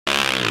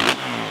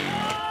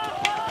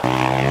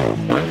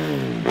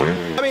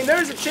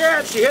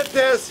chance you hit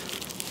this,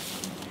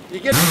 you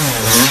get.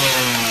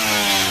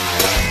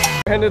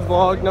 Ended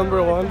vlog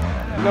number one.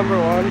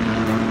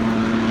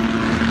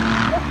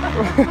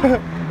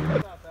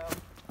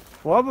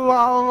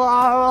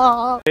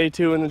 Day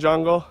 2 in the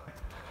jungle.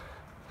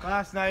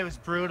 Last night was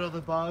brutal.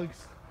 The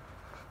bugs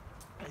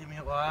ate me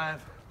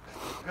alive.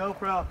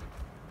 GoPro.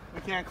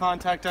 We can't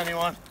contact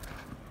anyone.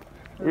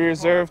 We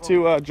reserve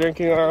to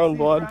drinking our own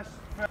blood.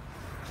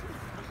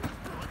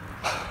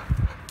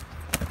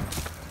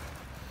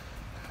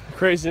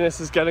 Craziness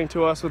is getting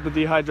to us with the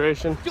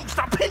dehydration. Yo,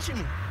 stop pinching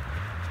me!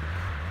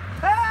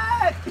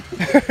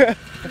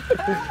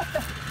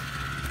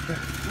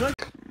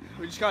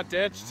 We just got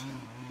ditched.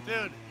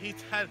 Dude, he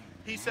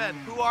said,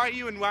 "Who are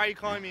you and why are you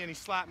calling me?" And he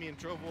slapped me and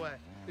drove away.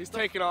 He's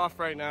taking off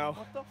right now.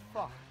 What the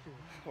fuck, dude?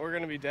 We're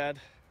gonna be dead.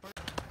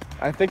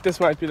 I think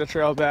this might be the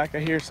trail back. I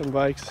hear some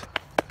bikes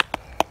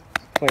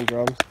playing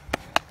drums.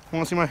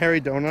 Want to see my hairy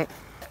donut?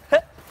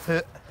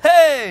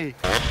 Hey!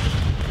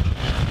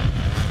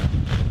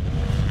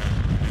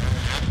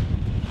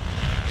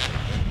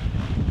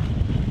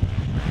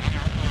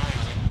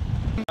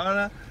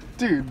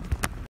 Dude,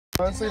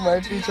 honestly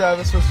might be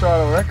Travis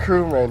Pastrana. We're at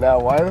Croom right now.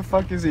 Why the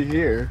fuck is he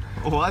here?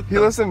 What? He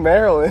lives in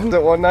Maryland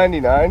at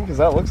 199 because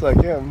that looks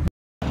like him.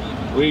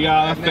 We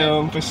gotta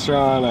film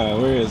Pastrana.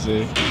 Where is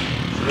he?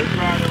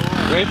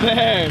 Right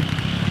there.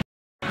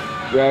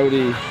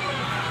 Rowdy.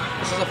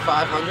 This is a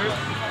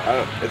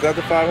 500? Is that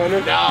the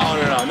 500?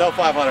 No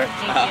 500.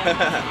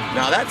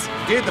 No, that's,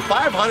 dude, the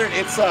 500,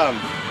 it's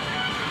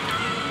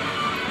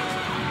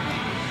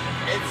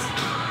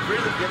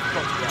really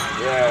difficult to ride.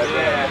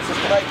 Yeah. It's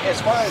just like,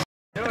 as far as...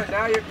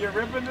 Now you're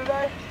ripping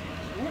today?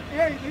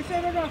 Yeah, they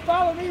said they're gonna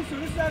follow me, so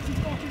this is actually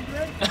fucking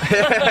great.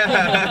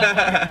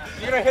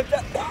 You're gonna hit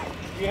that?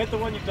 You hit the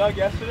one you dug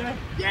yesterday?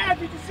 Yeah,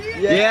 did you see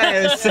it? Yeah,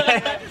 I just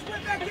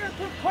went back there and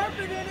put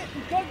carpet in it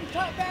and dug the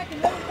top back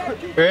and let it back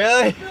to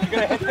Really? You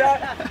gonna hit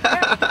that?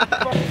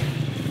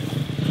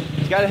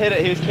 He's gotta hit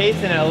it. He was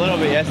casing it a little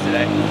bit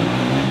yesterday.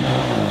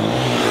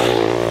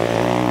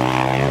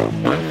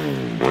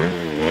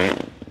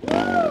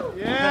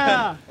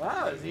 Yeah!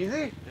 Wow, it's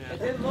easy. It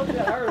didn't look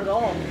that hard at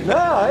all.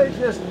 No, it's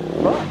just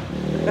rough.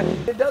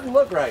 It doesn't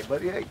look right,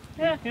 but yeah.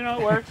 Yeah, you know,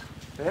 it works.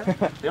 Yeah.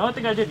 The only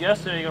thing I did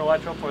yesterday you gotta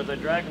watch out for is I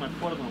dragged my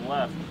foot on the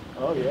left.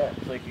 Oh yeah.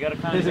 It's like you gotta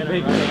kind of There's get a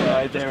it big thing right.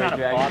 right there Just with kind of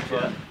dragging pops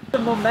foot. it. The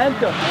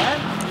momentum, man.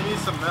 You need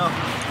some milk.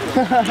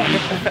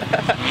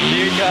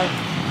 Here you go.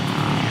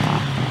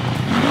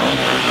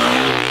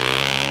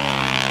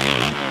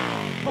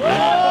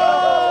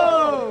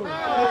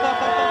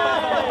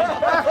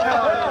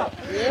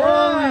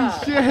 Holy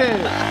shit!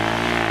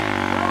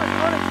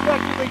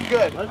 Unexpectedly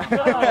good. Let's go.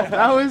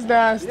 That was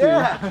nasty.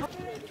 Yeah.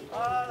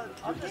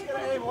 I'm just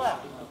gonna aim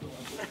left.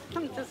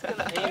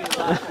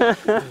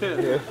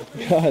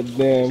 God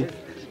damn.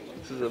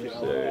 This is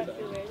absurd.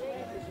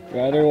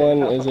 Rider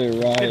 1 is a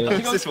riot.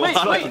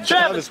 Wait,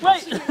 Travis,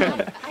 wait!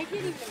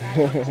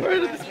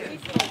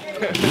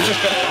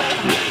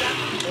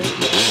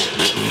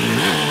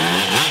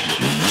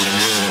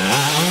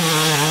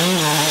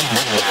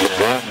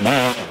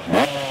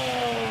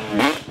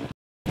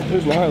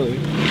 Who's gnarly?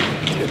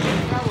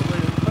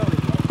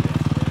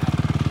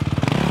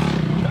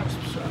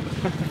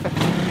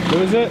 Who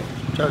is it?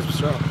 Travis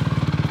Pastrana.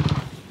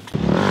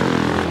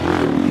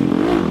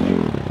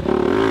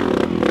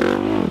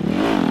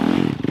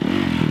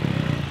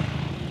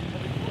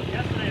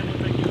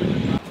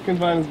 You can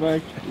find his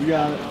bike. You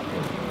got it.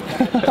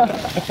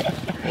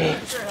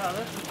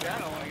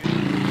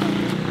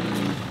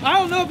 I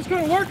don't know if it's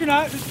gonna work or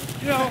not,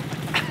 you know.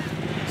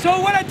 So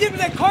what I did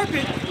with that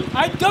carpet,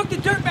 I dug the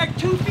dirt back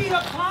 2 feet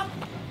up top.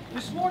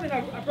 This morning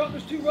I brought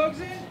those 2 rugs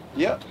in.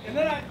 Yep. And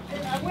then I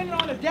went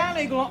on a down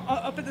angle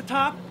up at the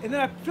top, and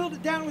then I filled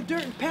it down with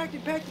dirt and packed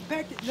it, and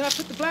then I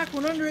put the black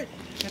one under it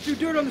and threw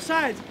dirt on the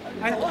sides.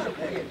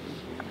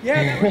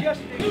 Yeah, that was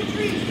yesterday. 2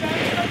 trees,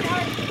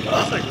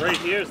 It's like right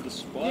here is the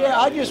spot. Yeah,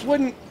 I just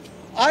wouldn't,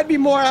 I'd be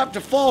more apt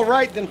to fall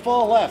right than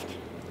fall left.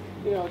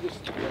 You know,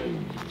 just.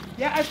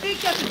 yeah, I think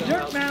that's a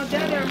dirt mound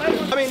down there.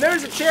 I mean,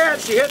 there's a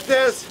chance you hit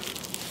this,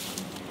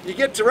 you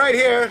get to right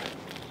here,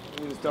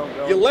 You just don't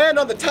go. you land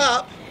on the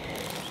top,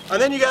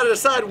 and then you gotta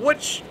decide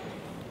which,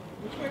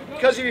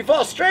 because if you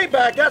fall straight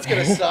back, that's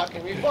gonna suck,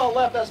 and if you fall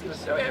left, that's gonna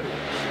suck.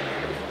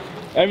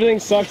 Everything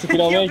sucks if you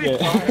don't make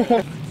it.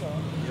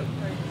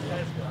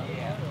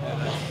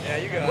 Yeah,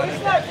 you got Well,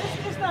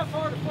 it's not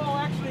far to fall,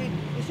 actually.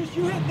 It's just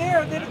you hit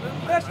there, and then it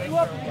messes you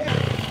up.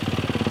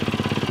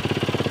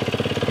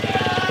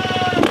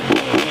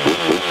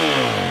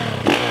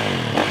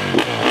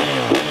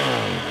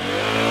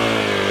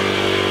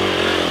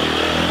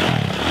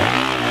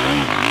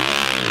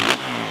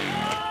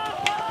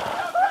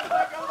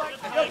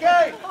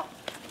 Okay.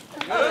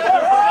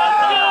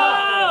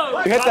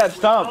 You hit that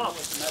stump.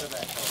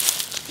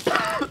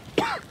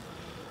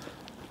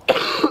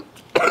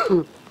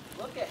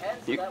 Look ahead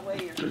so that way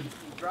you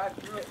drive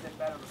through it and then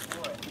better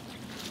before it.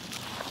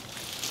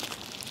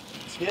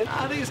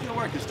 I think it's gonna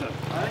work this time.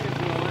 I think it's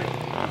gonna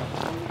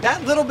work.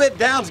 That little bit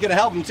down's gonna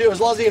help him too, as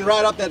long as he can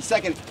ride up that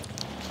second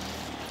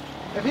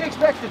If he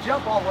expects to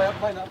jump all the way up,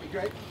 might not be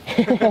great.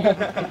 We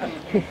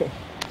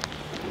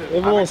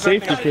have a little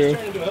safety crew.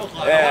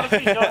 Yeah.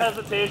 No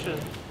hesitation.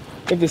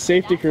 We have the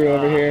safety crew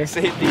over here.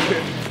 Safety.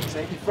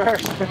 Safety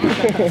first.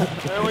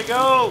 There we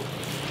go.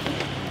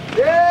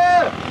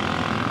 Yeah!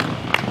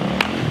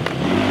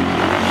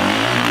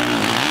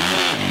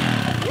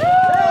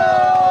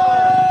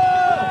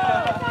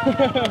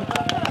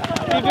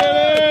 You did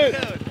it!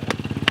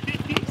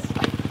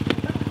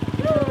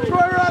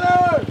 Troy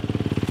Runner!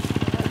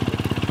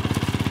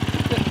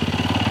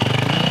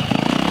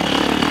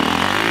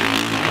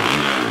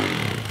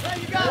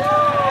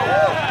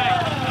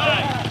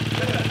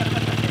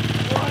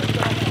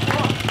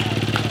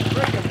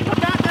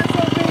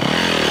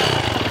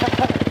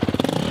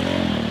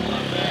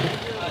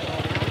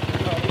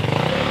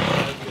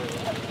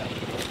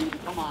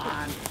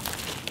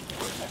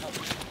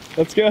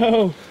 Let's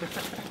go!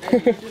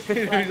 That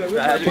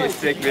had to be a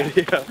sick video.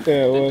 Yeah, it I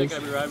didn't was. think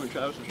I'd be riding with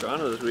Travis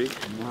Pastrana this week.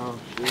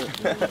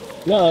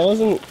 No, it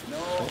wasn't.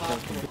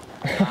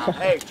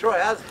 Hey, Troy,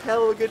 that was a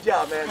hell of a good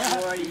job, man.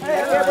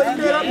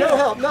 No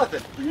help,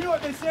 nothing. You know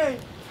what they say?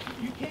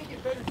 You can't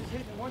get better just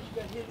hitting it once.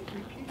 You got to hit it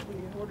repeatedly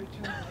in order to.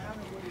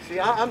 See,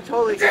 I'm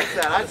totally against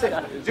that. I'd say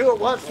do it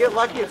once, get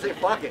lucky, and say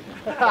fuck it.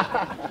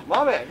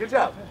 My man, good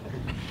job.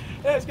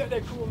 Yeah, it's got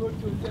that cool look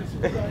to it.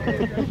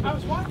 I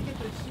was wanting to get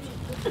this.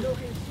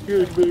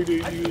 Good booty.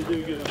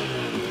 Good.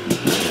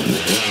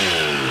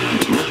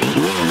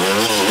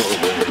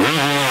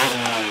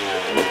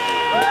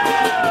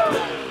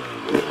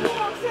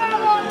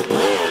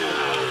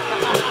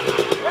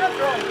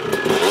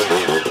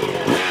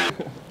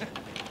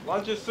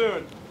 Lunch is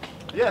soon.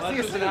 Yeah, see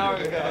you Just soon. an hour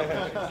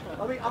ago.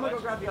 I'm gonna go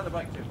grab the other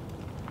bike too.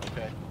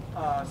 Okay.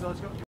 So let's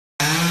go.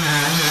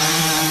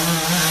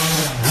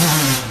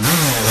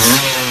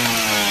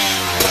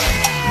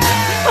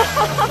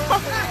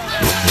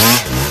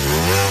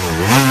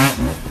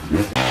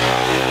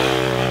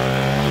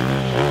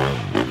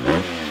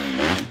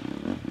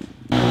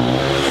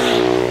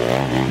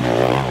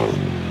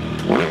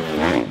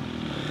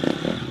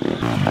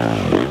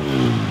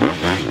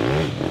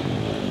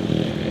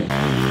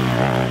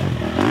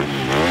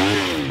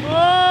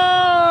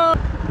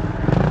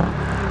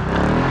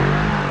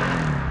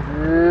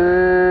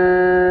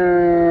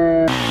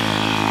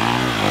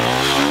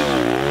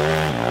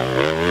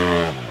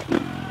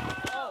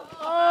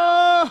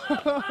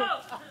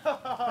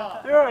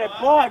 Dude, it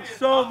bogs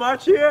so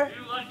much here.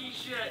 You lucky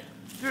shit.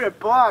 Dude, it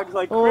bogs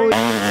like crazy.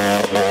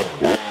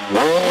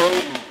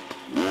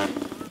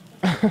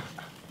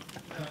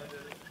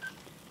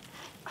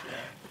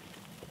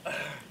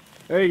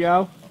 There you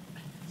go.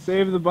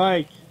 Save the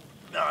bike.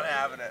 Not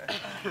having it.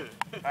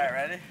 Alright,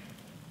 ready?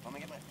 Let me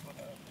get my foot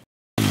up.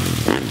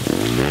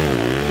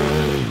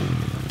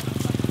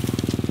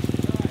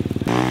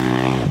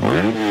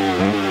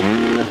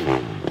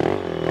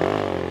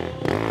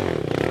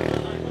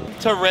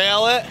 To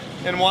rail it,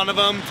 and one of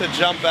them to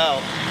jump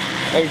out.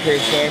 That'd be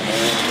pretty sick.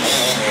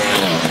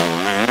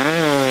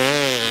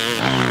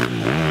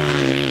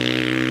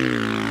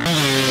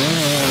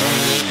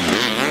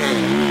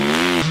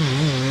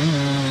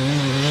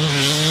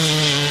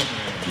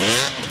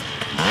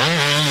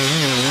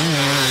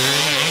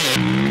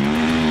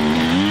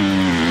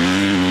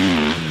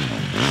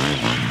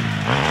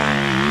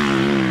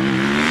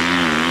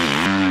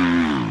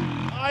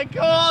 I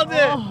called it!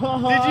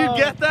 Did you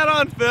get that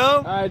on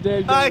film? I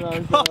did get I it on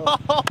film.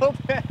 called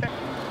it!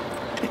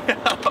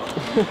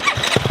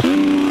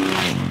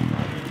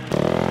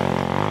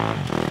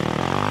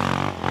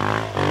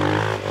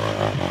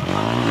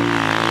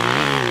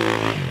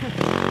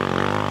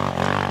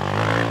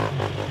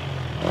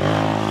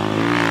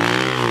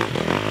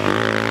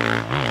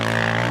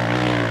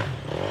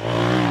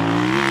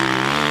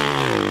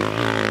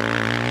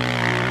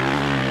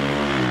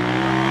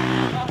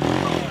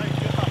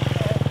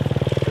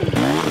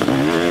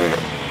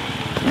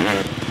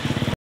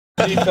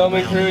 The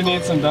filming crew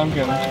needs some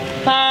Dunkin'.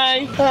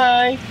 Hi!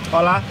 Hi!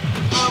 Hola.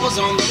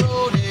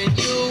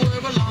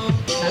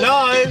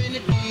 Hello.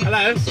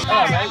 Hello.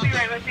 I'll be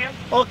right with you.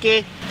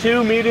 Okay.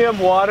 2 medium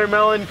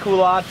watermelon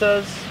culottes.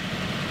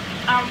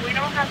 We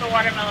don't have the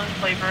watermelon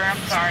flavor, I'm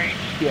sorry.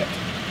 Yeah.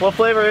 What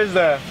flavor is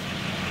there?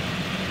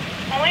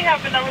 Only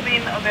have vanilla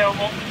bean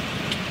available.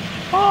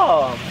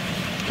 Oh.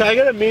 Can I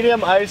get a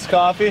medium iced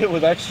coffee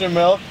with extra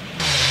milk?